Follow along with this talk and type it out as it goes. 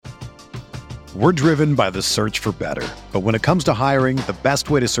We're driven by the search for better. But when it comes to hiring, the best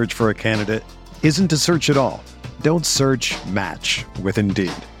way to search for a candidate isn't to search at all. Don't search, match with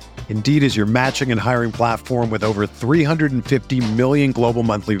Indeed. Indeed is your matching and hiring platform with over 350 million global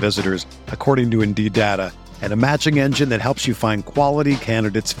monthly visitors, according to Indeed data, and a matching engine that helps you find quality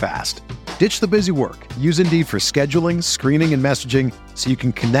candidates fast. Ditch the busy work. Use Indeed for scheduling, screening, and messaging so you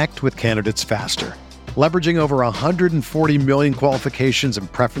can connect with candidates faster. Leveraging over 140 million qualifications and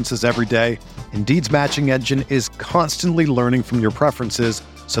preferences every day, Indeed's matching engine is constantly learning from your preferences,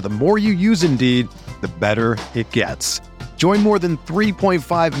 so the more you use Indeed, the better it gets. Join more than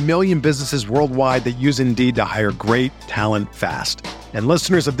 3.5 million businesses worldwide that use Indeed to hire great talent fast. And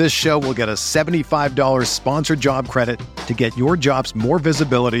listeners of this show will get a $75 sponsored job credit to get your jobs more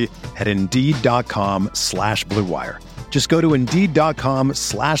visibility at Indeed.com/Blue Wire. Just go to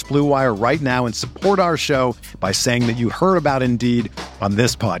Indeed.com/Blue Wire right now and support our show by saying that you heard about Indeed on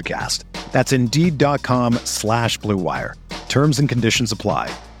this podcast. That's Indeed.com/Blue Wire. Terms and conditions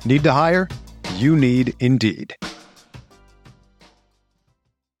apply. Need to hire? You need Indeed.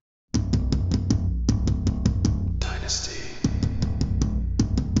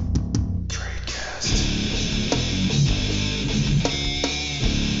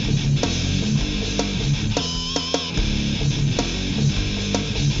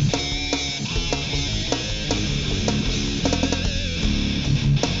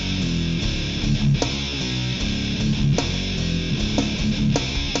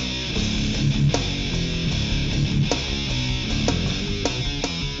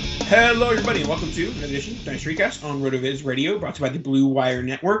 Hello, everybody, and welcome to another edition of Dynasty Recast on RotoViz Radio, brought to you by the Blue Wire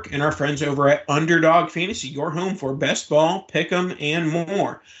Network and our friends over at Underdog Fantasy, your home for best ball, pick'em, and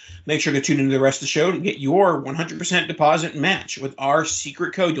more. Make sure to tune into the rest of the show to get your 100% deposit match with our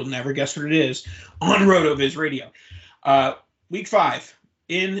secret code. You'll never guess what it is on RotoViz Radio. Week 5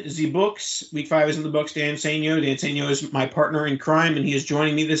 in the books. Week 5 is in the books. Dan Sainio. Dan Sainio is my partner in crime, and he is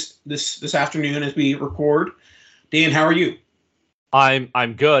joining me this afternoon as we record. Dan, how are you?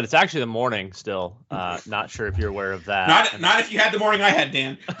 I'm good. It's actually the morning still. Not sure if you're aware of that. Not if you had the morning I had,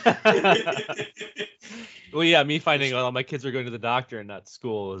 Dan. Well, yeah, me finding out all my kids are going to the doctor and not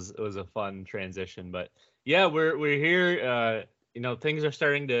school was a fun transition. But yeah, we're here. Things are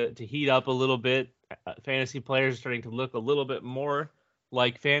starting to heat up a little bit. Fantasy players are starting to look a little bit more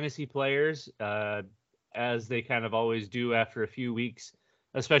like fantasy players, as they kind of always do after a few weeks,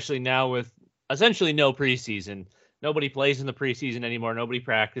 especially now with essentially no preseason. Nobody plays in the preseason anymore. Nobody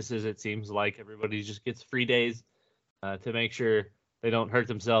practices. It seems like everybody just gets free days to make sure they don't hurt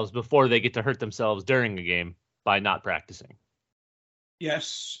themselves before they get to hurt themselves during a game by not practicing.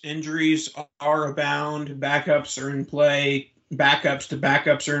 Yes, injuries are abound. Backups are in play. Backups to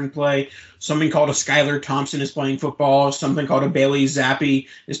backups are in play. Something called a Skylar Thompson is playing football. Something called a Bailey Zappi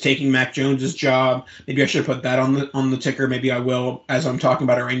is taking Mac Jones's job. Maybe I should put that on the ticker. Maybe I will as I'm talking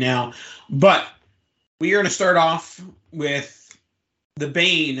about it right now. But we are going to start off with the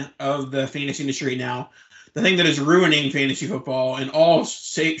bane of the fantasy industry now, the thing that is ruining fantasy football in all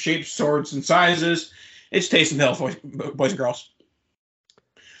shapes, sorts, and sizes. It's Taysom Hill, boys and girls.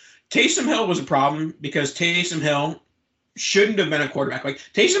 Taysom Hill was a problem because Taysom Hill shouldn't have been a quarterback. Like,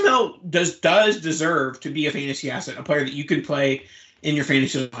 Taysom Hill does deserve to be a fantasy asset, a player that you can play in your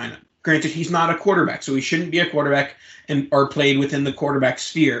fantasy lineup. Granted, he's not a quarterback, so he shouldn't be a quarterback or played within the quarterback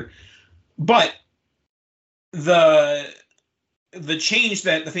sphere. But the change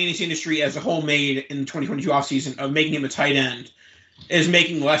that the fantasy industry as a whole made in the 2022 offseason of making him a tight end is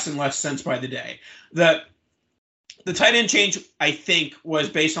making less and less sense by the day. The tight end change, I think, was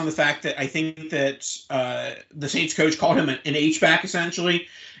based on the fact that I think that the Saints coach called him an H-back, essentially,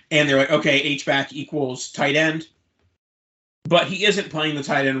 and they're like, okay, H-back equals tight end. But he isn't playing the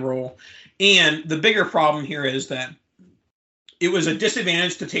tight end role. And the bigger problem here is that it was a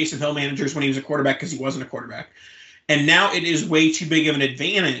disadvantage to Taysom Hill managers when he was a quarterback because he wasn't a quarterback. And now it is way too big of an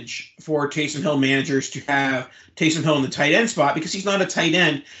advantage for Taysom Hill managers to have Taysom Hill in the tight end spot because he's not a tight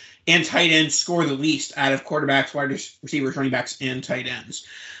end, and tight ends score the least out of quarterbacks, wide receivers, running backs, and tight ends.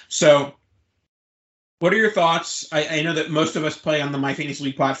 So what are your thoughts? I know that most of us play on the My Fantasy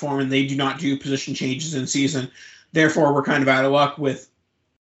League platform, and they do not do position changes in season. Therefore, we're kind of out of luck with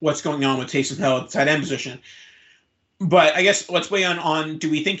what's going on with Taysom Hill at the tight end position. But I guess let's weigh on do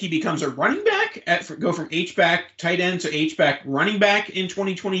we think he becomes a running back, go from H-back tight end to H-back running back in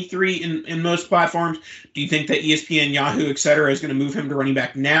 2023 in most platforms? Do you think that ESPN, Yahoo, et cetera, is going to move him to running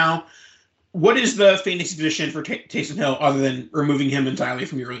back now? What is the fantasy position for Taysom Hill other than removing him entirely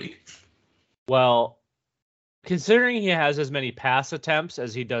from your league? Well, considering he has as many pass attempts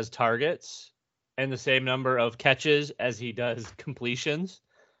as he does targets and the same number of catches as he does completions,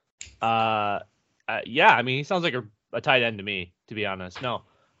 Yeah, I mean, he sounds like a tight end to me, to be honest. No,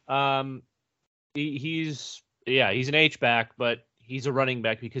 he's an H back, but he's a running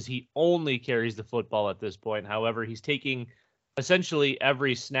back because he only carries the football at this point. However, he's taking essentially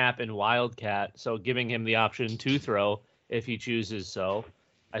every snap in Wildcat, so giving him the option to throw if he chooses so.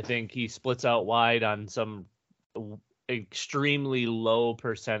 I think he splits out wide on some extremely low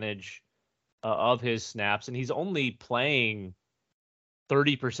percentage of his snaps, and he's only playing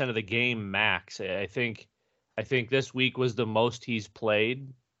 30% of the game max. I think this week was the most he's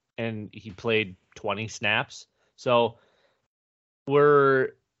played, and he played 20 snaps. So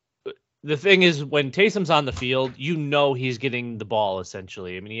the thing is, when Taysom's on the field, he's getting the ball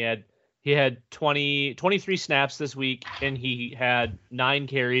essentially. I mean, he had 23 snaps this week, and he had 9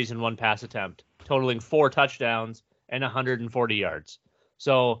 carries and 1 pass attempt, totaling 4 touchdowns and 140 yards.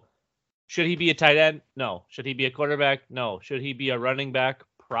 So should he be a tight end? No. Should he be a quarterback? No. Should he be a running back?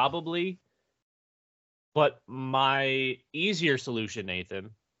 Probably. But my easier solution, Nathan,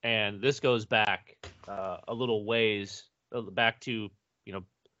 and this goes back a little ways, back to,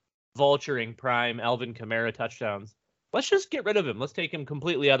 vulturing prime Alvin Kamara touchdowns. Let's just get rid of him. Let's take him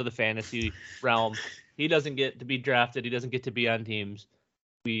completely out of the fantasy realm. He doesn't get to be drafted. He doesn't get to be on teams.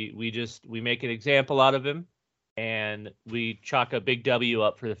 We make an example out of him, and we chalk a big W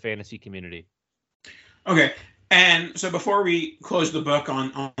up for the fantasy community. Okay. And so before we close the book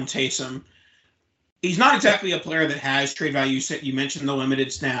on Taysom, he's not exactly a player that has trade value. You mentioned the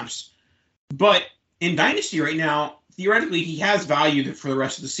limited snaps. But in Dynasty right now, theoretically, he has value for the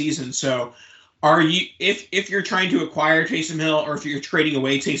rest of the season. So are you, if you're trying to acquire Taysom Hill, or if you're trading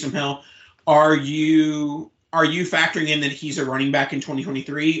away Taysom Hill, are you factoring in that he's a running back in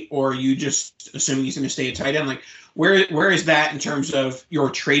 2023, or are you just assuming he's going to stay a tight end? Like, where is that in terms of your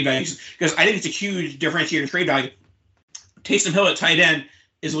trade values? Because I think it's a huge differentiator in trade value. Taysom Hill at tight end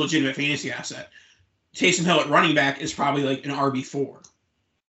is a legitimate fantasy asset. Taysom Hill at running back is probably like an RB4.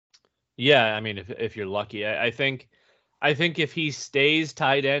 Yeah, I mean, if you're lucky, I think if he stays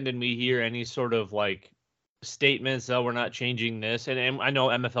tight end and we hear any sort of like statements, oh, we're not changing this, and I know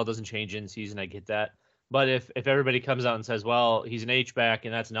MFL doesn't change in season, I get that. But if everybody comes out and says, well, he's an H-back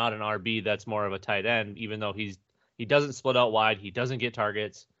and that's not an RB, that's more of a tight end, even though he doesn't split out wide, he doesn't get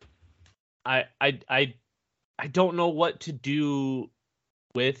targets. I don't know what to do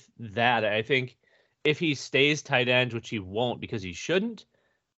with that. I think if he stays tight end, which he won't because he shouldn't,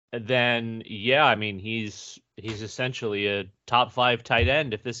 then yeah, I mean, he's essentially a top 5 tight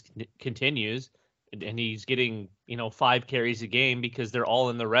end if this continues, and he's getting 5 carries a game because they're all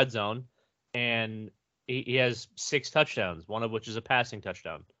in the red zone, and he has 6 touchdowns, one of which is a passing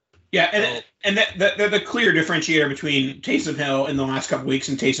touchdown. Yeah, and the clear differentiator between Taysom Hill in the last couple weeks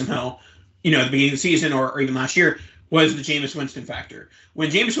and Taysom Hill, at the beginning of the season or even last year, was the Jameis Winston factor. When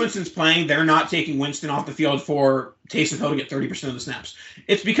Jameis Winston's playing, they're not taking Winston off the field for Taysom Hill to get 30% of the snaps.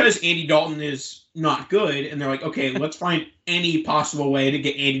 It's because Andy Dalton is not good, and they're like, okay, let's find any possible way to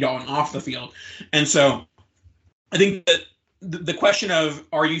get Andy Dalton off the field. And so I think that the question of,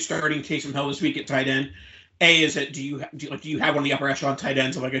 are you starting Taysom Hill this week at tight end? A, is that do you have one of the upper echelon tight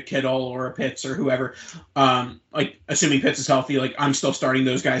ends of like a Kittle or a Pitts or whoever? Like assuming Pitts is healthy, like I'm still starting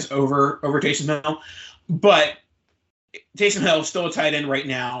those guys over Taysom Hill. But Taysom Hill is still a tight end right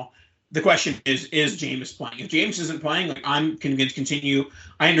now. The question is Jameis playing? If Jameis isn't playing, like I'm convinced continue.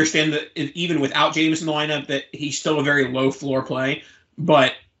 I understand that even without Jameis in the lineup, that he's still a very low floor play.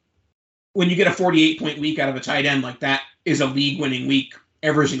 But when you get a 48-point week out of a tight end, like that is a league-winning week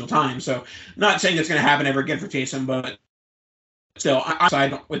every single time. So not saying that's going to happen ever again for Taysom, but still,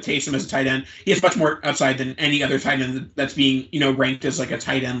 outside with Taysom as a tight end, he has much more upside than any other tight end that's being ranked as like a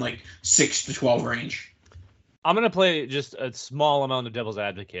tight end like 6 to 12 range. I'm going to play just a small amount of devil's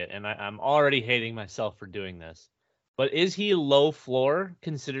advocate, and I'm already hating myself for doing this. But is he low floor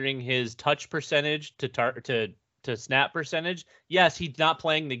considering his touch percentage to snap percentage? Yes, he's not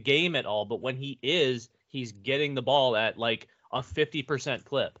playing the game at all, but when he is, he's getting the ball at like a 50%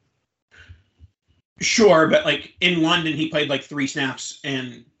 clip. Sure, but like in London, he played like 3 snaps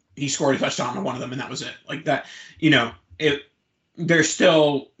and he scored a touchdown on one of them, and that was it. Like that, there's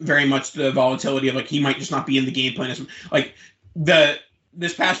still very much the volatility of like he might just not be in the game plan. Like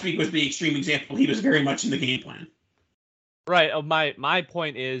this past week was the extreme example. He was very much in the game plan. Right. My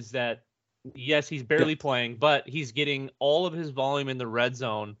point is that yes, he's barely playing, but he's getting all of his volume in the red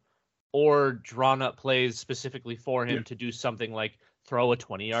zone or drawn up plays specifically for him to do something like throw a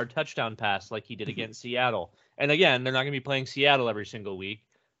 20-yard touchdown pass like he did against Seattle. And again, they're not going to be playing Seattle every single week,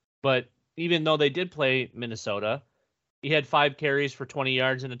 but even though they did play Minnesota, he had 5 carries for 20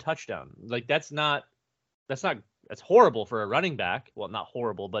 yards and a touchdown. Like that's not That's horrible for a running back. Well, not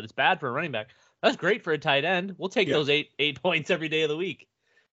horrible, but it's bad for a running back. That's great for a tight end. We'll take those eight points every day of the week.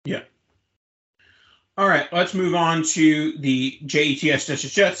 Yeah. All right, let's move on to the Jets,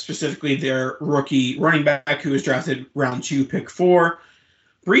 specifically their rookie running back who was drafted round 2, pick 4.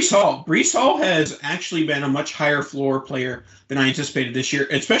 Breece Hall. Breece Hall has actually been a much higher floor player than I anticipated this year,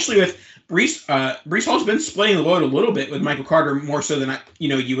 especially with Breece. Breece Hall's been splitting the load a little bit with Michael Carter, more so than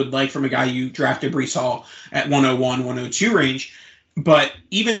you would like from a guy you drafted Breece Hall at 101, 102 range. But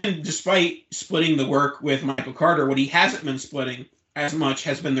even despite splitting the work with Michael Carter, what he hasn't been splitting as much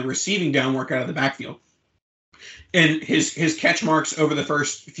has been the receiving down work out of the backfield. And his catch marks over the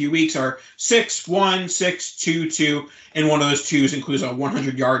first few weeks are 6-1, 6-2-2, and one of those twos includes a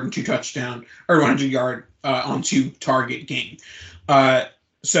 100-yard and 2-touchdown, or 100-yard on 2-target game.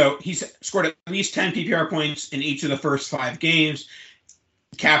 So he's scored at least 10 PPR points in each of the first 5 games,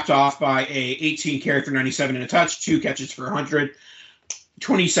 capped off by a 18 carry for 97 and a touch, 2 catches for 100,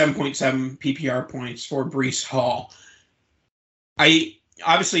 27.7 PPR points for Breece Hall.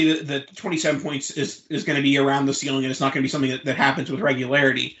 Obviously, the 27 points is going to be around the ceiling, and it's not going to be something that happens with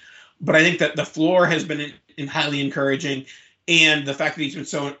regularity. But I think that the floor has been highly encouraging, and the fact that he's been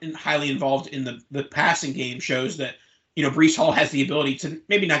so highly involved in the passing game shows that, Breece Hall has the ability to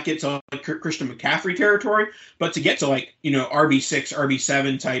maybe not get to like Christian McCaffrey territory, but to get to RB6,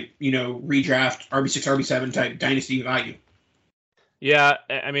 RB7 type, redraft, RB6, RB7 type dynasty value. Yeah,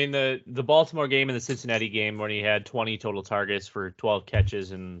 I mean, the Baltimore game and the Cincinnati game when he had 20 total targets for 12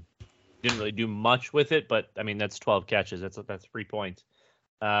 catches and didn't really do much with it, but I mean, that's 12 catches. That's 3 points.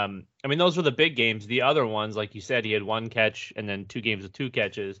 I mean, those were the big games. The other ones, like you said, he had 1 catch and then 2 games with 2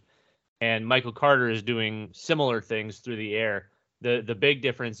 catches. And Michael Carter is doing similar things through the air. The big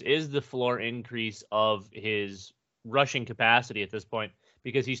difference is the floor increase of his rushing capacity at this point,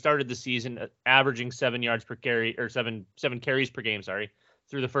 because he started the season averaging 7 yards per carry, or seven carries per game,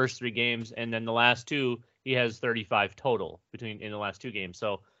 through the first 3 games. And then the last 2, he has 35 total in the last 2 games.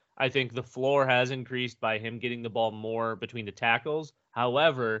 So I think the floor has increased by him getting the ball more between the tackles.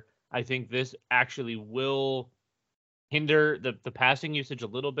 However, I think this actually will hinder the passing usage a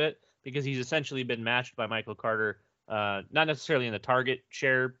little bit, because he's essentially been matched by Michael Carter, not necessarily in the target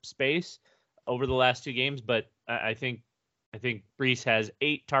share space over the last 2 games, but I think Breece has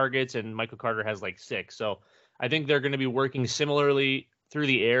 8 targets and Michael Carter has 6. So I think they're going to be working similarly through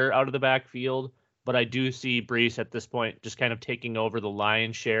the air out of the backfield, but I do see Breece at this point just kind of taking over the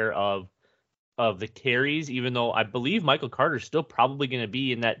lion's share of the carries, even though I believe Michael Carter is still probably going to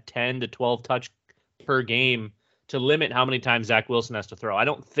be in that 10 to 12 touch per game to limit how many times Zach Wilson has to throw. I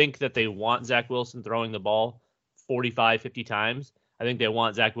don't think that they want Zach Wilson throwing the ball 45, 50 times. I think they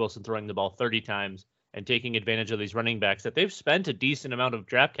want Zach Wilson throwing the ball 30 times and taking advantage of these running backs that they've spent a decent amount of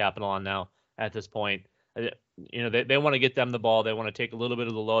draft capital on now at this point. They want to get them the ball. They want to take a little bit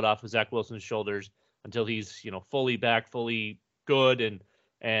of the load off of Zach Wilson's shoulders until he's, fully back, fully good.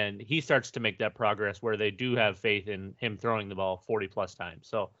 And he starts to make that progress where they do have faith in him throwing the ball 40 plus times.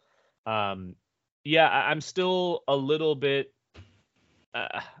 So, I'm still a little bit,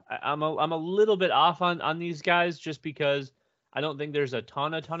 I'm a little bit off on these guys just because I don't think there's a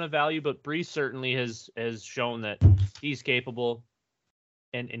ton of value, but Breece certainly has shown that he's capable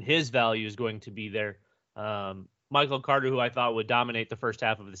and his value is going to be there. Michael Carter, who I thought would dominate the first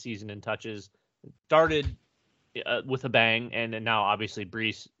half of the season in touches, started with a bang, and now obviously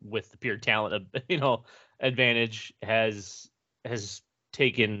Breece, with the pure talent advantage, has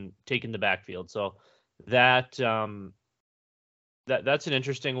taken the backfield. So that's an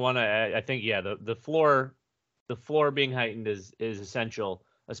interesting one. I think the floor being heightened is essential,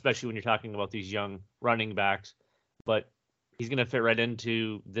 especially when you're talking about these young running backs. But he's going to fit right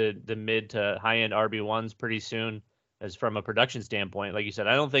into the mid to high end RB1s pretty soon, as from a production standpoint. Like you said,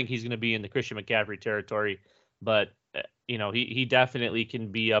 I don't think he's going to be in the Christian McCaffrey territory, but he definitely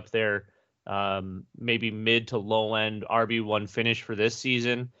can be up there, maybe mid to low end RB1 finish for this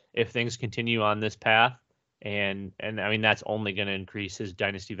season if things continue on this path. And I mean, that's only going to increase his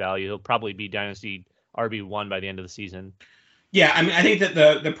dynasty value. He'll probably be dynasty RB1 by the end of the season. Yeah, I mean, I think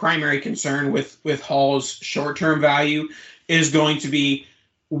that the primary concern with Hall's short-term value is going to be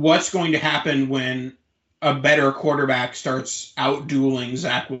what's going to happen when a better quarterback starts out-dueling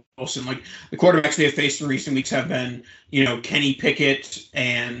Zach Wilson. Like, the quarterbacks they have faced in recent weeks have been, Kenny Pickett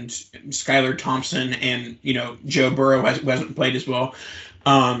and Skylar Thompson, and, Joe Burrow who hasn't played as well.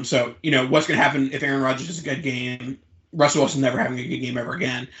 So, what's going to happen if Aaron Rodgers has a good game? Russell Wilson never having a good game ever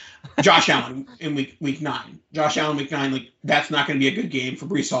again. Josh Allen in week 9. Josh Allen week 9, that's not going to be a good game for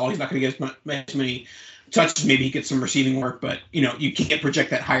Breece Hall. He's not going to get as many touches. Maybe he gets some receiving work, but you can't project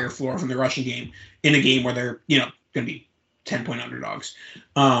that higher floor from the rushing game in a game where they're going to be 10-point underdogs.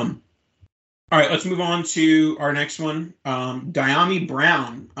 All right, let's move on to our next one. Dyami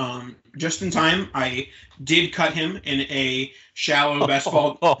Brown. Just in time, I did cut him in a shallow best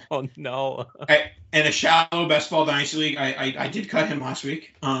ball. Oh no! In a shallow best ball dynasty league, I did cut him last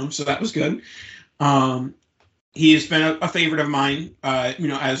week. So that was good. He has been a favorite of mine.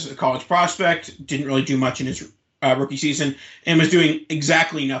 As a college prospect, didn't really do much in his rookie season, and was doing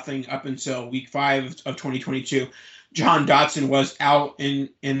exactly nothing up until week 5 of 2022. Jahan Dotson was out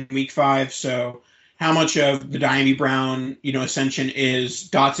in week 5, so how much of the Dyami Brown, ascension is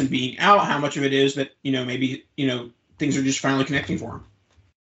Dotson being out? How much of it is that, maybe, things are just finally connecting for him?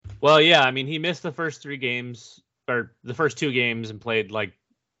 Well, yeah, I mean, he missed the first 3 games, or the first 2 games, and played like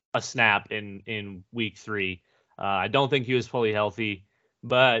a snap in week 3. I don't think he was fully healthy,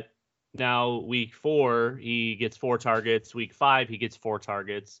 but now week 4, he gets 4 targets. Week 5, he gets 4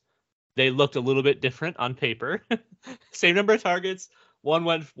 targets. They looked a little bit different on paper. Same number of targets. One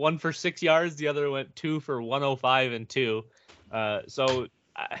went 1 for 6 yards. The other went 2 for 105 and 2. To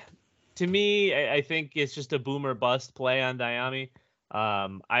me, I think it's just a boomer bust play on Dyami.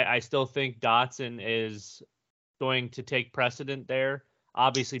 I still think Dotson is going to take precedent there.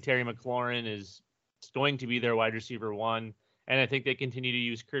 Obviously, Terry McLaurin is going to be their wide receiver 1. And I think they continue to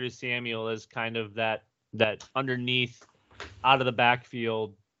use Curtis Samuel as kind of that underneath, out of the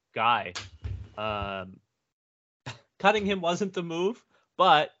backfield guy. Cutting him wasn't the move,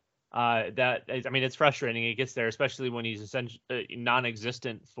 but it's frustrating. He gets there, especially when he's essentially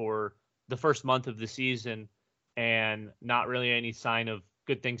non-existent for the first month of the season and not really any sign of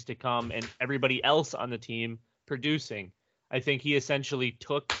good things to come, and everybody else on the team producing. I think he essentially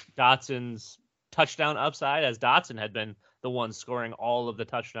took Dotson's touchdown upside, as Dotson had been the one scoring all of the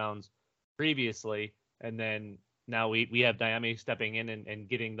touchdowns previously, and then now we have Dyami stepping in and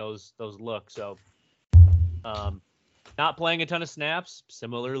getting those looks. So not playing a ton of snaps,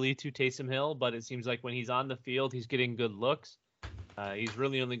 similarly to Taysom Hill, but it seems like when he's on the field, he's getting good looks. He's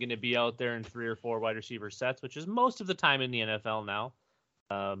really only going to be out there in 3 or 4 wide receiver sets, which is most of the time in the NFL now.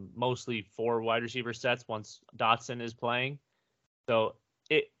 Mostly 4 wide receiver sets once Dotson is playing. So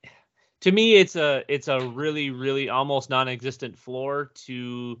to me, it's a really, really almost non-existent floor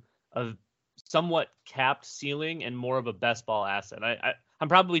to a somewhat capped ceiling and more of a best ball asset. I'm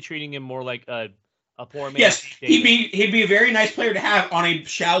probably treating him more like a poor man. Yes, he'd be a very nice player to have on a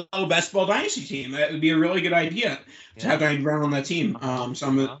shallow best ball dynasty team. That would be a really good idea to have Dyami Brown on that team. So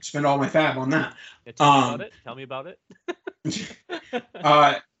I'm gonna spend all my fab on that. Yeah, tell me about it.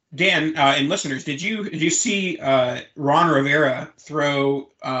 Dan and listeners, did you see Ron Rivera throw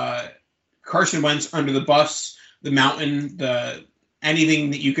Carson Wentz under the bus, the mountain,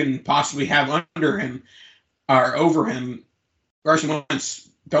 anything that you can possibly have under him or over him? Carson Wentz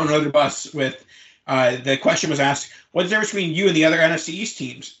thrown under the bus with the question was asked, what's the difference between you and the other NFC East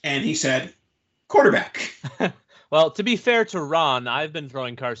teams? And he said, quarterback. Well, to be fair to Ron, I've been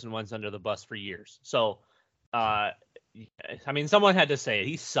throwing Carson Wentz under the bus for years. So, someone had to say it.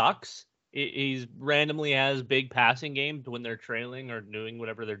 He sucks. He's randomly has big passing games when they're trailing or doing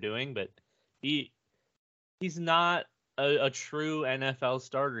whatever they're doing, but he's not a true NFL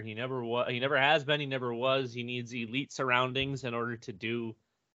starter. He never was. He never has been. He never was. He needs elite surroundings in order to do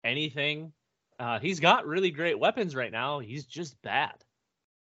anything. He's got really great weapons right now. He's just bad.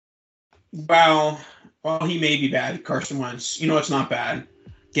 Well, he may be bad, Carson Wentz. It's not bad.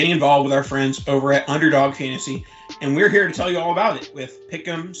 Getting involved with our friends over at Underdog Fantasy, and we're here to tell you all about it with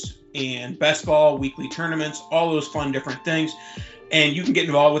pick'ems and best ball, weekly tournaments, all those fun different things. And you can get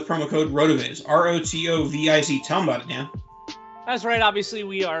involved with promo code ROTOVIZ, ROTOVIZ. Tell them about it, Dan. That's right. Obviously,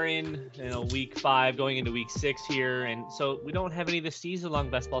 we are in week 5, going into week 6 here, and so we don't have any of the season-long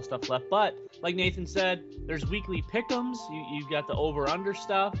best ball stuff left. But like Nathan said, there's weekly pick'ems. You've got the over/under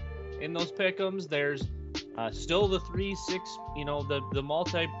stuff in those pick'ems. There's still the 3-6, the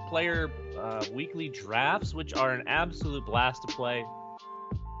multiplayer weekly drafts, which are an absolute blast to play.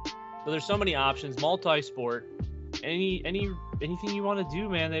 So there's so many options, multi-sport, anything you want to do,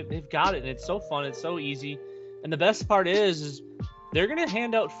 man. They've got it, and it's so fun. It's so easy. And the best part is they're going to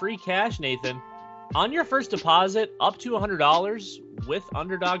hand out free cash, Nathan, on your first deposit up to $100 with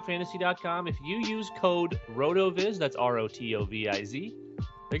UnderdogFantasy.com. If you use code ROTOVIZ, that's ROTOVIZ,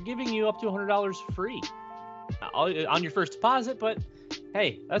 they're giving you up to $100 free on your first deposit. But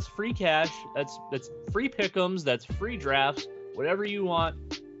hey, that's free cash. That's free pick'ems. That's free drafts. Whatever you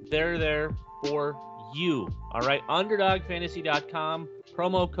want, they're there for you. All right, UnderdogFantasy.com.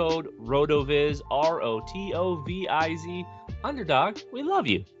 Promo code ROTOVIZ, ROTOVIZ. Underdog, we love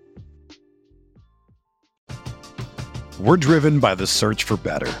you. We're driven by the search for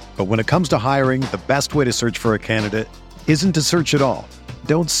better. But when it comes to hiring, the best way to search for a candidate isn't to search at all.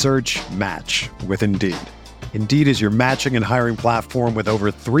 Don't search, match with Indeed. Indeed is your matching and hiring platform with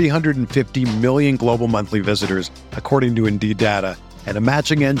over 350 million global monthly visitors, according to Indeed data, and a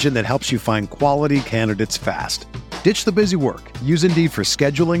matching engine that helps you find quality candidates fast. Ditch the busy work. Use Indeed for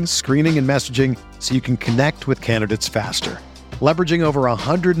scheduling, screening, and messaging so you can connect with candidates faster. Leveraging over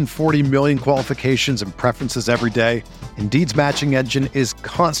 140 million qualifications and preferences every day, Indeed's matching engine is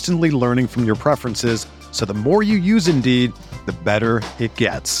constantly learning from your preferences, so the more you use Indeed, the better it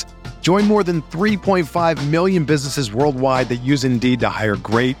gets. Join more than 3.5 million businesses worldwide that use Indeed to hire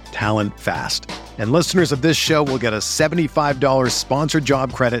great talent fast. And listeners of this show will get a $75 sponsored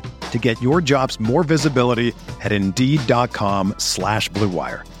job credit to get your jobs more visibility at Indeed.com/Blue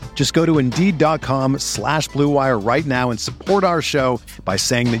Wire. Just go to Indeed.com/Blue Wire right now and support our show by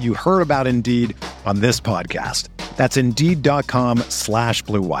saying that you heard about Indeed on this podcast. That's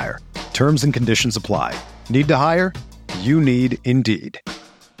Indeed.com/Blue Wire. Terms and conditions apply. Need to hire? You need Indeed.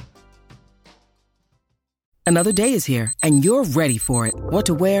 Another day is here, and you're ready for it. What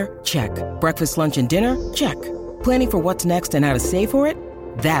to wear? Check. Breakfast, lunch, and dinner? Check. Planning for what's next and how to save for it?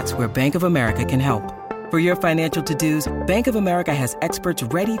 That's where Bank of America can help. For your financial to-dos, Bank of America has experts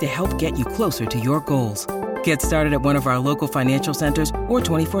ready to help get you closer to your goals. Get started at one of our local financial centers or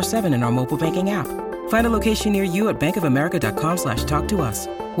 24/7 in our mobile banking app. Find a location near you at bankofamerica.com/talktous.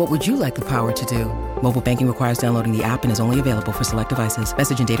 What would you like the power to do? Mobile banking requires downloading the app and is only available for select devices.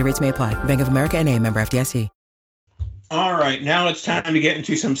 Message and data rates may apply. Bank of America N.A., member FDIC. All right, now it's time to get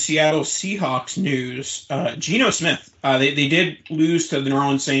into some Seattle Seahawks news. Geno Smith, they did lose to the New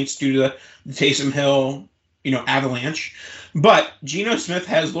Orleans Saints due to the Taysom Hill, avalanche. But Geno Smith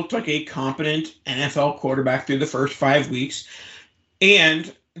has looked like a competent NFL quarterback through the first 5 weeks.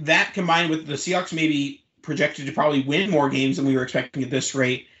 And that combined with the Seahawks maybe projected to probably win more games than we were expecting at this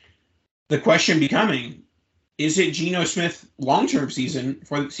rate, the question becoming, is it Geno Smith long-term season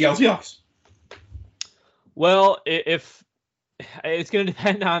for the Seattle Seahawks? Well, if it's going to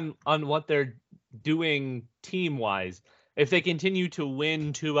depend on what they're doing team-wise. If they continue to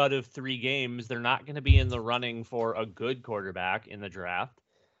win 2 out of 3 games, they're not going to be in the running for a good quarterback in the draft.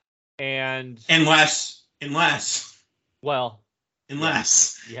 And unless.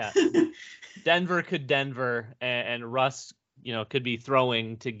 Yeah. Denver could Denver, and Russ, could be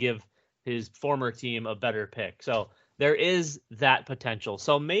throwing to give his former team a better pick. So there is that potential.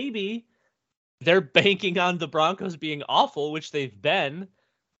 So maybe they're banking on the Broncos being awful, which they've been,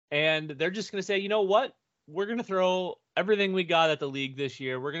 and they're just going to say, you know what? We're going to throw everything we got at the league this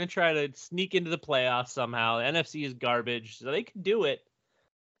year. We're going to try to sneak into the playoffs somehow. The NFC is garbage, so they can do it.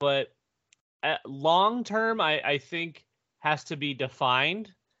 But long term, I think has to be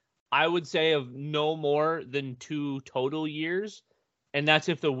defined. I would say of no more than 2 total years, and that's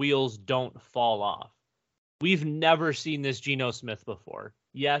if the wheels don't fall off. We've never seen this Geno Smith before.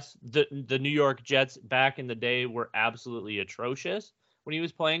 Yes, the New York Jets back in the day were absolutely atrocious when he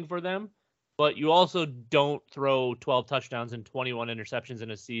was playing for them, but you also don't throw 12 touchdowns and 21 interceptions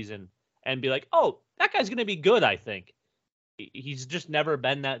in a season and be like, oh, that guy's going to be good, I think. He's just never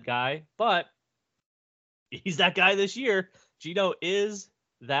been that guy, but he's that guy this year. Geno is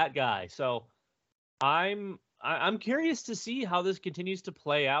that guy. So I'm curious to see how this continues to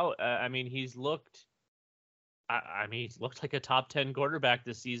play out. He's looked like a top 10 quarterback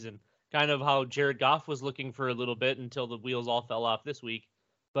this season, kind of how Jared Goff was looking for a little bit until the wheels all fell off this week.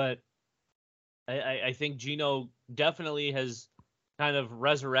 But I think Geno definitely has kind of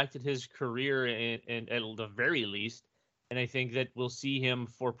resurrected his career in at the very least. And I think that we'll see him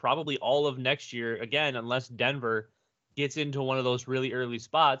for probably all of next year, again, unless Denver gets into one of those really early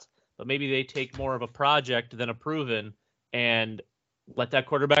spots. But maybe they take more of a project than a proven and let that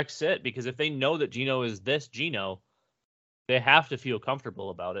quarterback sit, because if they know that Geno is this Geno, they have to feel comfortable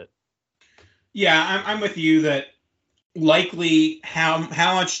about it. Yeah, I'm with you that likely how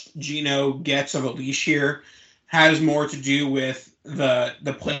much Geno gets of a leash here has more to do with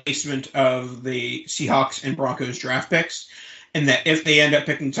the placement of the Seahawks and Broncos draft picks, and that if they end up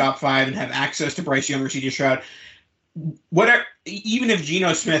picking top 5 and have access to Bryce Young or C.J. Stroud, whatever, even if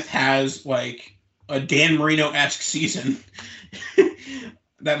Geno Smith has like a Dan Marino-esque season,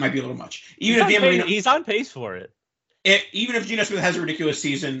 that might be a little much. He's on pace for it. Even if Geno Smith has a ridiculous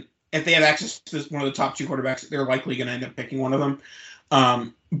season, if they have access to one of the top 2 quarterbacks, they're likely going to end up picking one of them.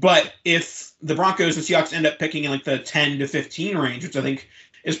 But if the Broncos and Seahawks end up picking in like the 10 to 15 range, which I think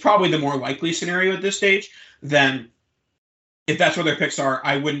is probably the more likely scenario at this stage, then if that's where their picks are,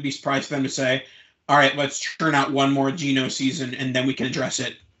 I wouldn't be surprised for them to say, all right, let's churn out one more Geno season and then we can address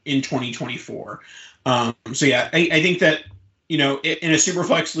it in 2024. So yeah, I think that, in a super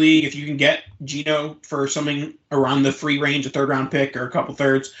flex league, if you can get Geno for something around the free range, a third round pick or a couple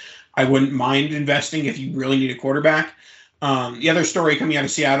thirds, I wouldn't mind investing if you really need a quarterback. The other story coming out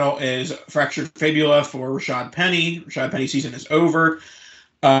of Seattle is fractured fibula for Rashad Penny. Rashad Penny's season is over.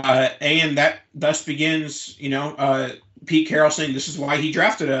 And that thus begins, Pete Carroll saying this is why he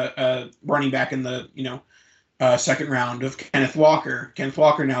drafted a running back in the, second round of Kenneth Walker. Kenneth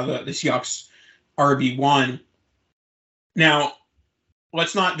Walker now the Seahawks RB1. Now,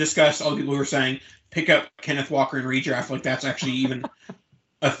 let's not discuss all the people who are saying pick up Kenneth Walker in redraft. Like that's actually even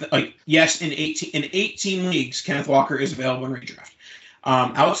yes, in 18 leagues, Kenneth Walker is available in redraft.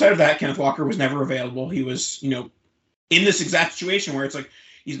 Outside of that, Kenneth Walker was never available. He was, in this exact situation where it's like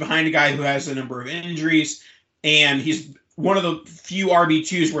he's behind a guy who has a number of injuries, and he's one of the few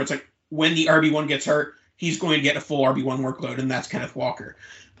RB2s where it's like when the RB1 gets hurt, he's going to get a full RB1 workload, and that's Kenneth Walker.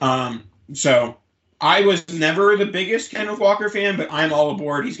 So I was never the biggest Kenneth Walker fan, but I'm all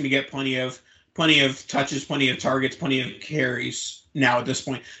aboard. He's going to get plenty of touches, plenty of targets, plenty of carries now at this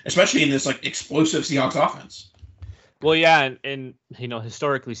point, especially in this like explosive Seahawks offense. Well, yeah, and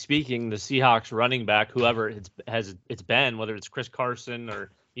historically speaking, the Seahawks running back, whoever it's been, whether it's Chris Carson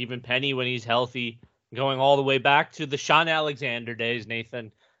or even Penny when he's healthy, going all the way back to the Sean Alexander days,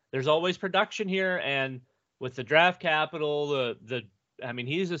 Nathan, there's always production here, and with the draft capital,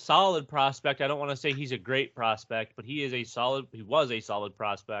 he's a solid prospect. I don't want to say he's a great prospect, but he was a solid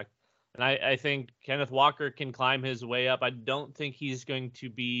prospect. And I think Kenneth Walker can climb his way up. I don't think he's going to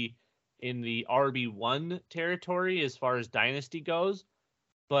be in the RB1 territory as far as dynasty goes.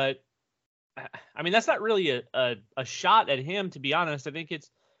 But, that's not really a shot at him, to be honest. I think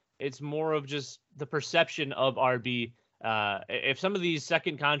it's more of just the perception of RB. If some of these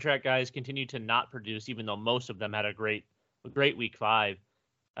second contract guys continue to not produce, even though most of them had a great week 5,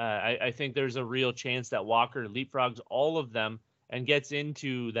 I think there's a real chance that Walker leapfrogs all of them and gets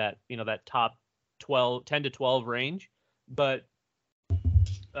into that, that top 10 to 12 range. But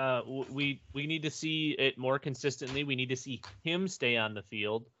we need to see it more consistently. We need to see him stay on the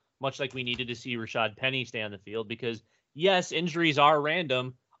field, much like we needed to see Rashad Penny stay on the field, because yes, injuries are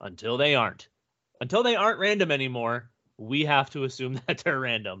random until they aren't. Until they aren't random anymore, we have to assume that they're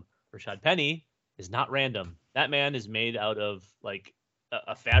random. Rashad Penny is not random. That man is made out of like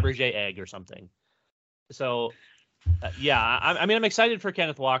a Fabergé egg or something. So, I'm excited for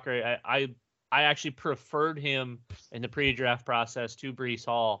Kenneth Walker. I actually preferred him in the pre-draft process to Breece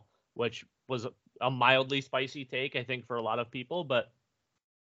Hall, which was a mildly spicy take, I think, for a lot of people. But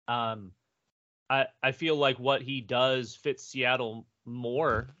I feel like what he does fits Seattle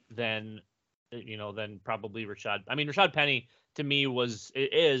more than probably Rashad. Rashad Penny to me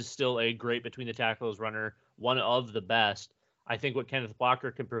is still a great between the tackles runner, one of the best. I think what Kenneth Walker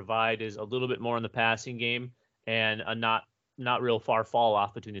can provide is a little bit more in the passing game and a not real far fall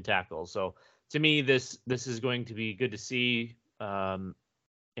off between the tackles. So to me, this is going to be good to see, and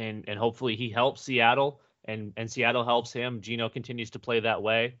hopefully he helps Seattle and Seattle helps him. Geno continues to play that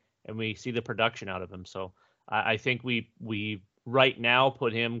way, and we see the production out of him. So I think we right now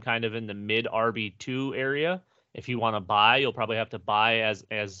put him kind of in the mid RB2 area. If you want to buy, you'll probably have to buy as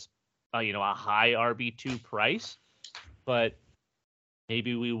a high RB2 price. But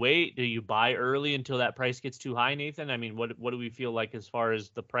maybe we wait. Do you buy early until that price gets too high, Nathan? What do we feel like as far as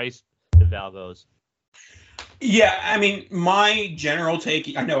the price eval goes? Yeah, my general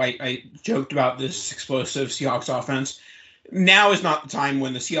take, I know I joked about this explosive Seahawks offense. Now is not the time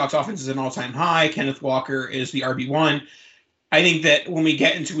when the Seahawks offense is an all-time high. Kenneth Walker is the RB1. I think that when we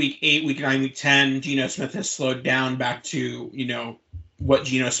get into week 8, week 9, week 10, Geno Smith has slowed down back to, what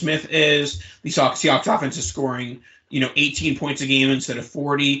Geno Smith is. The Seahawks offense is scoring, 18 points a game instead of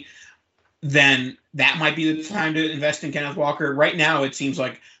 40. Then that might be the time to invest in Kenneth Walker. Right now, it seems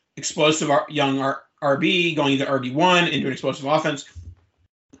like explosive young RB going into RB1 into an explosive offense.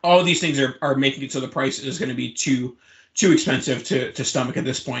 All of these things are making it so the price is going to be too expensive to stomach at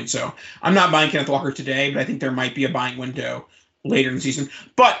this point. So I'm not buying Kenneth Walker today, but I think there might be a buying window later in the season.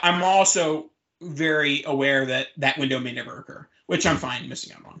 But I'm also very aware that window may never occur, which I'm fine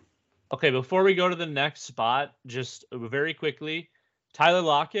missing out on. Okay, before we go to the next spot, just very quickly, Tyler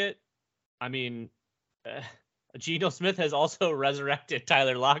Lockett. Geno Smith has also resurrected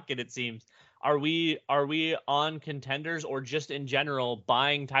Tyler Lockett, it seems. Are we on contenders or just in general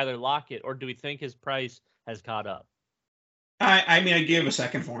buying Tyler Lockett, or do we think his price has caught up? I'd give a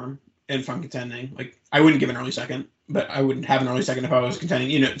second for him if I'm contending. Like, I wouldn't give an early second, but I wouldn't have an early second if I was contending.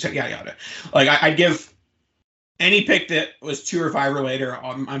 Yada yada. Like, I'd give any pick that was 2 or 5 or later.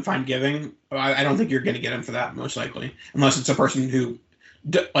 I'm fine giving. I don't think you're going to get him for that, most likely, unless it's a person who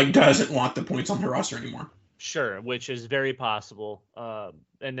doesn't want the points on the roster anymore. Sure, which is very possible.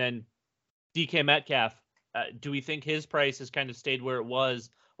 And then DK Metcalf, do we think his price has kind of stayed where it was,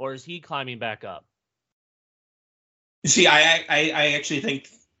 or is he climbing back up? See, I actually think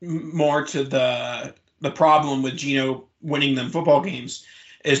more to the problem with Geno winning them football games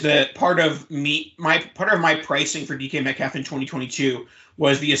is that part of my pricing for DK Metcalf in 2022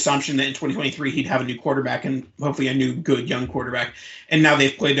 was the assumption that in 2023 he'd have a new quarterback and hopefully a new good young quarterback, and now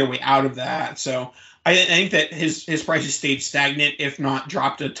they've played their way out of that. So I think that his price has stayed stagnant, if not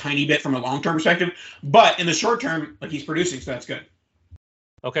dropped a tiny bit from a long-term perspective. But in the short term, like, he's producing, so that's good.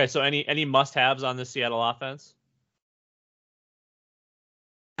 Okay, so any must-haves on the Seattle offense?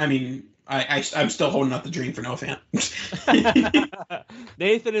 I mean, I'm still holding out the dream for Noah Fant.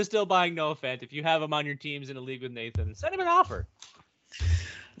 Nathan is still buying Noah Fant. If you have him on your teams in a league with Nathan, send him an offer.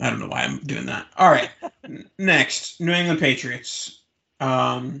 I don't know why I'm doing that. All right. Next, New England Patriots.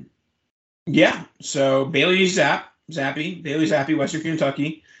 Yeah, so Bailey Zappi, Western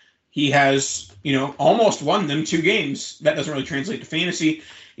Kentucky. He has, almost won them 2 games. That doesn't really translate to fantasy.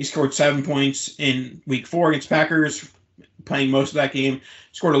 He scored 7 points in week 4 against Packers, playing most of that game.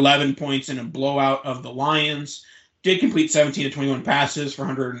 Scored 11 points in a blowout of the Lions. Did complete 17 of 21 passes for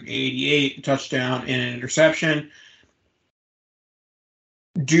 188, a touchdown, and an interception.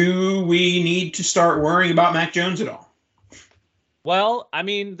 Do we need to start worrying about Mac Jones at all? Well, I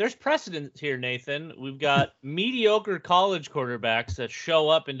mean, there's precedent here, Nathan. We've got mediocre college quarterbacks that show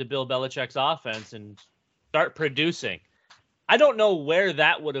up into Bill Belichick's offense and start producing. I don't know where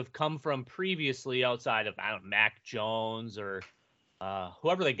that would have come from previously outside of, Mac Jones or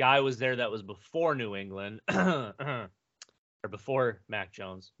whoever the guy was there that was before New England or before Mac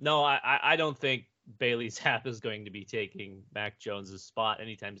Jones. No, I don't think Bailey Zapp is going to be taking Mac Jones's spot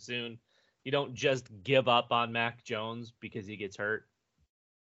anytime soon. You don't just give up on Mac Jones because he gets hurt.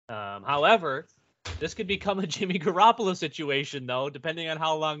 However, this could become a Jimmy Garoppolo situation, though, depending on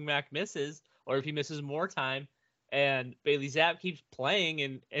how long Mac misses or if he misses more time. And Bailey Zapp keeps playing,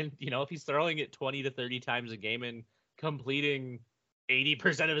 and if he's throwing it 20 to 30 times a game and completing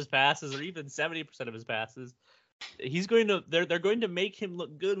 80% of his passes or even 70% of his passes, they're going to make him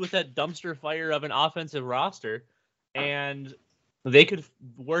look good with that dumpster fire of an offensive roster, and they could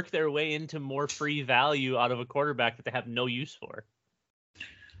work their way into more free value out of a quarterback that they have no use for.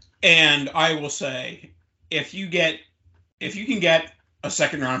 And I will say, if you can get a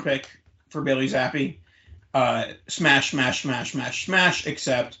second round pick for Bailey Zappi, smash,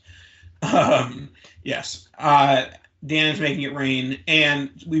 except, yes. Dan is making it rain. And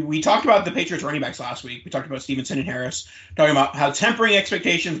we talked about the Patriots running backs last week. We talked about Stevenson and Harris, talking about how tempering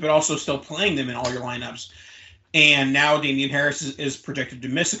expectations, but also still playing them in all your lineups. And now Damian Harris is projected to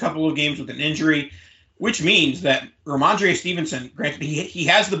miss a couple of games with an injury, which means that Ramondre Stevenson, granted, he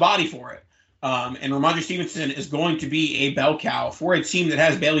has the body for it. And Ramondre Stevenson is going to be a bell cow for a team that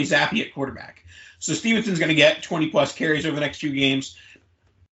has Bailey Zappi at quarterback. So Stevenson's going to get 20-plus carries over the next 2 games.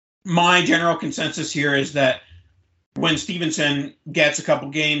 My general consensus here is that when Stevenson gets a couple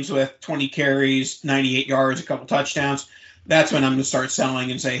games with 20 carries, 98 yards, a couple touchdowns, that's when I'm going to start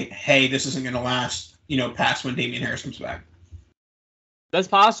selling and say, hey, this isn't going to last, past when Damian Harris comes back. That's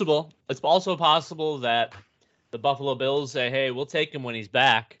possible. It's also possible that the Buffalo Bills say, hey, we'll take him when he's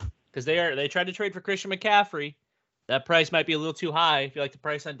back, because they tried to trade for Christian McCaffrey. That price might be a little too high. I feel like the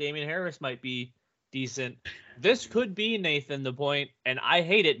price on Damian Harris might be decent. This could be, Nathan, the point, and I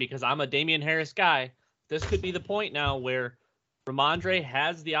hate it because I'm a Damian Harris guy. This could be the point now where Ramondre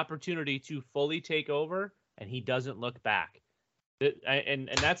has the opportunity to fully take over, and he doesn't look back. And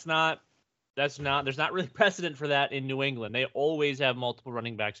there's not really precedent for that in New England. They always have multiple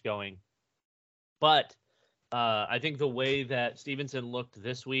running backs going. But I think the way that Stevenson looked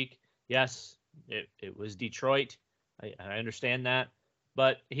this week, yes, it was Detroit. I understand that.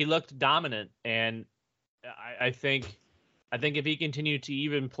 But he looked dominant, and I think if he continued to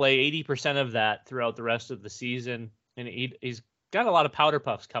even play 80% of that throughout the rest of the season, and he's got a lot of powder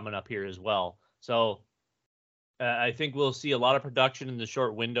puffs coming up here as well. So I think we'll see a lot of production in the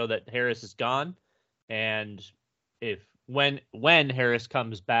short window that Harris is gone. And when Harris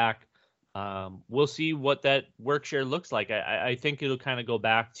comes back, we'll see what that work share looks like. I think it'll kind of go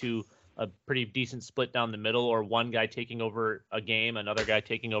back to a pretty decent split down the middle, or one guy taking over a game, another guy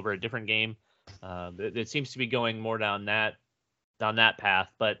taking over a different game. It seems to be going more down that path,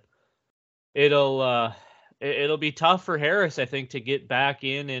 but it'll be tough for Harris, I think, to get back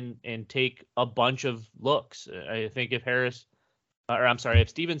in and take a bunch of looks. I think if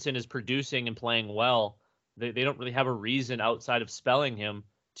Stevenson is producing and playing well, they don't really have a reason outside of spelling him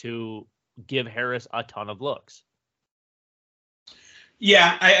to give Harris a ton of looks.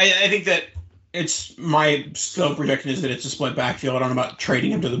 Yeah, I think that it's my still projection is that it's a split backfield. I don't know about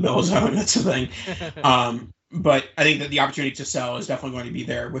trading him to the Bills. That's the thing. But I think that the opportunity to sell is definitely going to be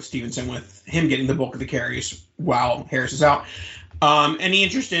there with Stevenson, with him getting the bulk of the carries while Harris is out. Any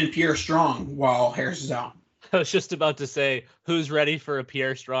interest in Pierre Strong while Harris is out? I was just about to say, who's ready for a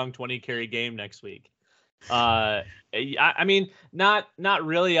Pierre Strong 20 carry game next week? I mean, not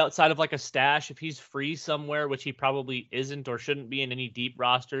really outside of like a stash. If he's free somewhere, which he probably isn't or shouldn't be in any deep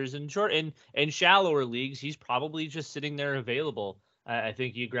rosters and in shallower leagues, he's probably just sitting there available. I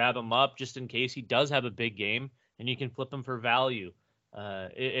think you grab him up just in case he does have a big game, and you can flip him for value.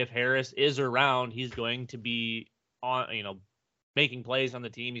 If Harris is around, he's going to be on, making plays on the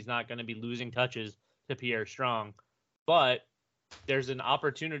team. He's not going to be losing touches to Pierre Strong, but there's an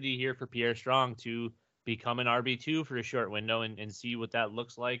opportunity here for Pierre Strong to become an RB2 for a short window and see what that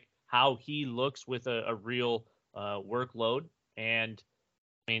looks like, how he looks with a real workload. And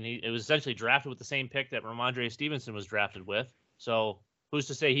I mean, it was essentially drafted with the same pick that Ramondre Stevenson was drafted with. So who's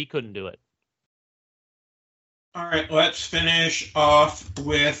to say he couldn't do it? All right, let's finish off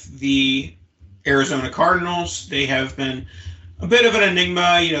with the Arizona Cardinals. They have been a bit of an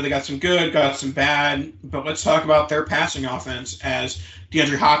enigma. They got some good, got some bad, but let's talk about their passing offense, as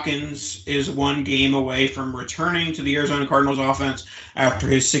DeAndre Hopkins is one game away from returning to the Arizona Cardinals offense after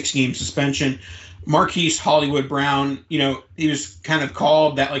his 6-game suspension. Marquise Hollywood Brown, he was kind of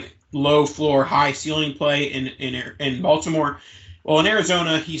called that like low floor, high ceiling play in Baltimore. Well, in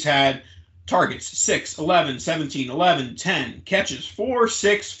Arizona, he's had targets 6, 11, 17, 11, 10, catches 4,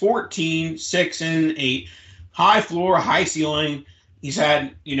 6, 14, 6, and 8. High floor, high ceiling. He's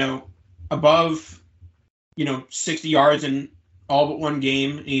had, above, 60 yards in all but one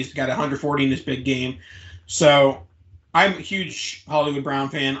game. He's got 140 in this big game. So I'm a huge Hollywood Brown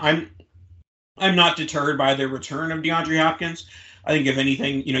fan. I'm not deterred by the return of DeAndre Hopkins. I think if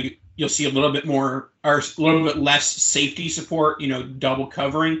anything, you'll see a little bit more or a little bit less safety support, double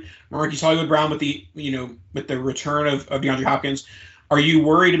covering Marquise Hollywood Brown with the return of DeAndre Hopkins. Are you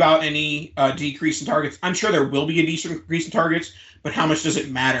worried about any decrease in targets? I'm sure there will be a decrease in targets, but how much does it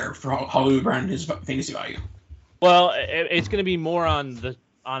matter for Hollywood Brown and his fantasy value? Well, it's going to be more on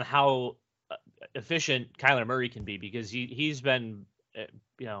how efficient Kyler Murray can be, because he's been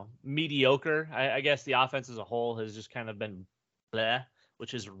mediocre. I guess the offense as a whole has just kind of been bleh,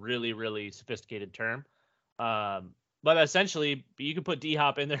 which is really, really sophisticated term. But essentially, you can put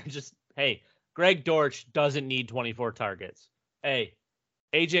D-Hop in there and just, hey, Greg Dortch doesn't need 24 targets. Hey,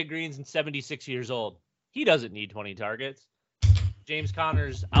 AJ Green's 76 years old. He doesn't need 20 targets. James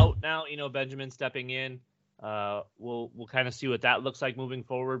Conner's out now. Benjamin stepping in. We'll kind of see what that looks like moving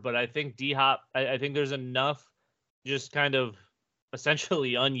forward. But I think D-Hop, I think there's enough just kind of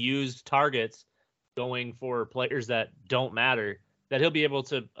essentially unused targets going for players that don't matter that he'll be able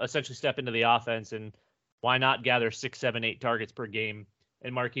to essentially step into the offense, and why not gather 6, 7, 8 targets per game,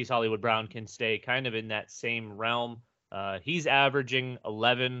 and Marquise Hollywood Brown can stay kind of in that same realm. He's averaging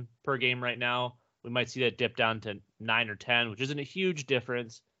 11 per game right now. We might see that dip down to 9 or 10, which isn't a huge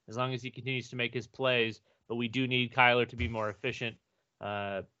difference as long as he continues to make his plays. But we do need Kyler to be more efficient,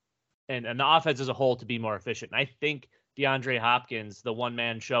 and the offense as a whole to be more efficient. And I think DeAndre Hopkins, the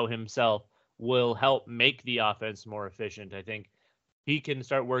one-man show himself, will help make the offense more efficient. I think he can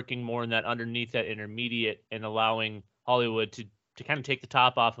start working more in that underneath that intermediate and allowing Hollywood to kind of take the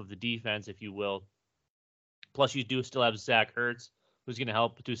top off of the defense, if you will. Plus, you do still have Zach Ertz, who's going to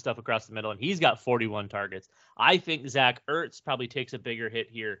help do stuff across the middle, and he's got 41 targets. I think Zach Ertz probably takes a bigger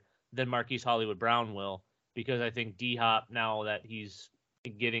hit here than Marquise Hollywood Brown will, because I think D-Hop, now that he's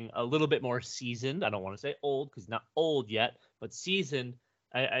getting a little bit more seasoned, I don't want to say old because he's not old yet, but seasoned,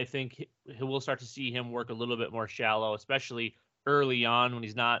 I think we'll start to see him work a little bit more shallow, especially early on when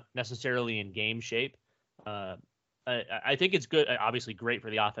he's not necessarily in game shape. I think it's good, obviously great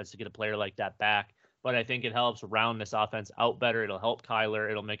for the offense to get a player like that back, but I think it helps round this offense out better. It'll help Kyler.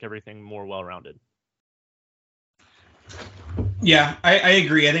 It'll make everything more well-rounded. Yeah, I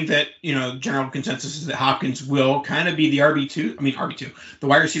agree. I think that, general consensus is that Hopkins will kind of be the RB2, the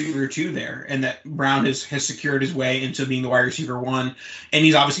wide receiver 2 there, and that Brown has secured his way into being the wide receiver 1, and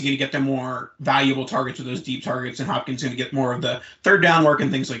he's obviously going to get them more valuable targets with those deep targets, and Hopkins is going to get more of the third down work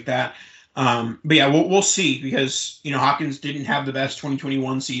and things like that. But yeah, we'll see, because, Hopkins didn't have the best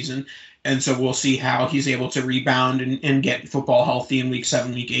 2021 season, and so we'll see how he's able to rebound and get football healthy in week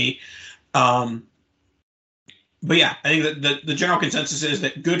 7, week 8. But yeah, I think that the general consensus is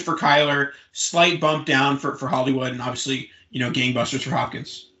that good for Kyler, slight bump down for Hollywood, and obviously, gangbusters for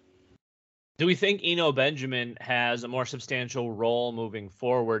Hopkins. Do we think Eno Benjamin has a more substantial role moving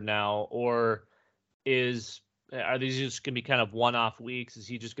forward now, or is are these just going to be kind of one-off weeks? Is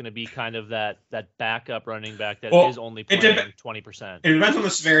he just going to be kind of that backup running back that is only playing 20%? It depends on the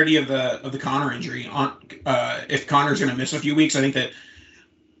severity of the Connor injury. If Connor's going to miss a few weeks, I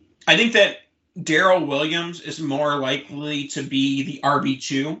think that Darrell Williams is more likely to be the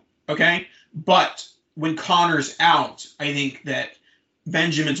RB2. Okay, but when Connor's out, I think that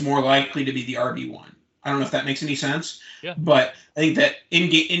Benjamin's more likely to be the RB1. I don't know if that makes any sense. Yeah. But I think that in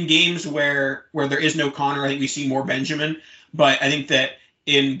games where there is no Connor, I think we see more Benjamin. But I think that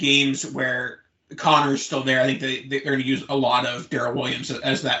in games where Connor's still there, I think they're going to use a lot of Darrell Williams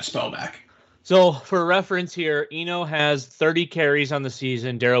as that spellback. So for reference here, Eno has 30 carries on the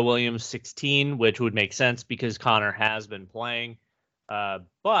season, Darrell Williams 16, which would make sense because Connor has been playing.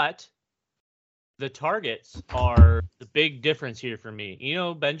 But the targets are the big difference here for me.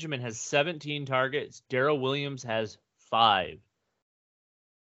 Eno Benjamin has 17 targets. Darrell Williams has 5.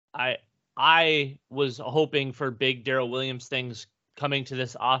 I was hoping for big Darrell Williams things coming to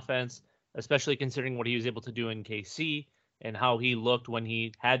this offense, especially considering what he was able to do in KC and how he looked when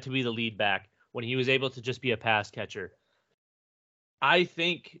he had to be the lead back, when he was able to just be a pass catcher. I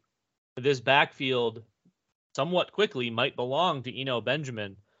think this backfield somewhat quickly might belong to Eno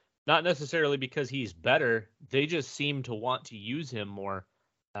Benjamin. Not necessarily because he's better. They just seem to want to use him more.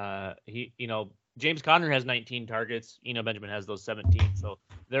 James Conner has 19 targets. Eno Benjamin has those 17. So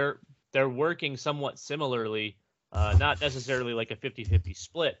they're working somewhat similarly. Not necessarily like a 50-50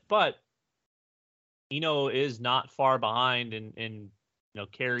 split, but Eno is not far behind in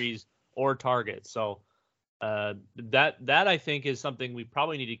carries or targets. So that I think is something we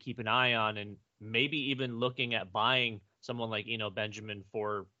probably need to keep an eye on, and maybe even looking at buying someone like Eno Benjamin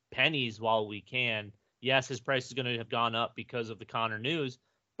for pennies while we can. Yes, his price is going to have gone up because of the Connor news,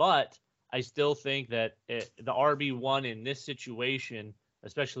 but I still think that the RB1 in this situation,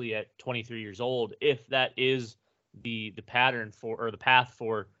 especially at 23 years old, if that is the pattern or the path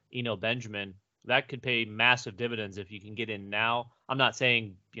for Eno Benjamin, that could pay massive dividends if you can get in now. I'm not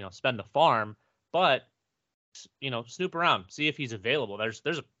saying, spend the farm, but, snoop around, see if he's available. There's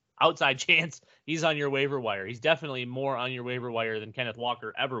an outside chance he's on your waiver wire. He's definitely more on your waiver wire than Kenneth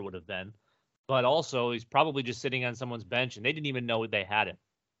Walker ever would have been. But also, he's probably just sitting on someone's bench, and they didn't even know they had him.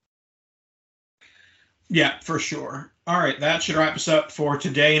 Yeah, for sure. All right, that should wrap us up for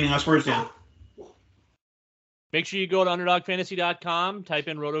today. Any last words, Dan? Make sure you go to UnderdogFantasy.com, type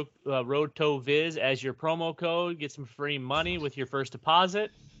in RotoViz as your promo code, get some free money with your first deposit,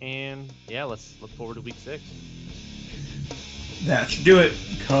 and let's look forward to Week 6. That should do it.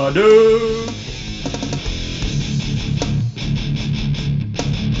 Kado!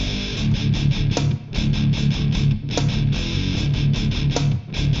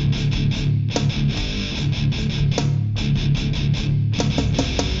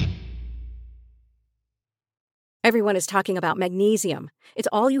 Everyone is talking about magnesium. It's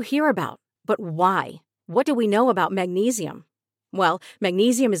all you hear about. But why? What do we know about magnesium? Well,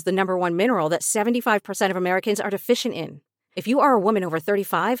 magnesium is the number one mineral that 75% of Americans are deficient in. If you are a woman over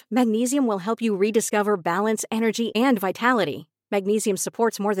 35, magnesium will help you rediscover balance, energy, and vitality. Magnesium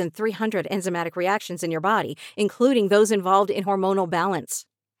supports more than 300 enzymatic reactions in your body, including those involved in hormonal balance.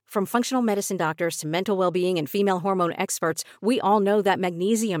 From functional medicine doctors to mental well-being and female hormone experts, we all know that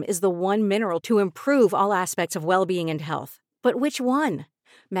magnesium is the one mineral to improve all aspects of well-being and health. But which one?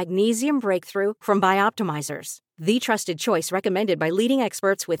 Magnesium Breakthrough from Bioptimizers, the trusted choice recommended by leading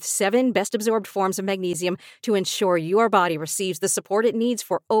experts with 7 best-absorbed forms of magnesium to ensure your body receives the support it needs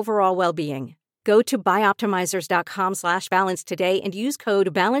for overall well-being. Go to bioptimizers.com/balance today and use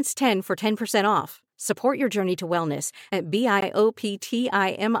code BALANCE10 for 10% off. Support your journey to wellness at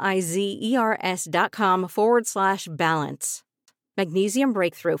bioptimizers.com/balance. Magnesium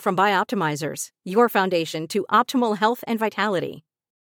Breakthrough from Bioptimizers, your foundation to optimal health and vitality.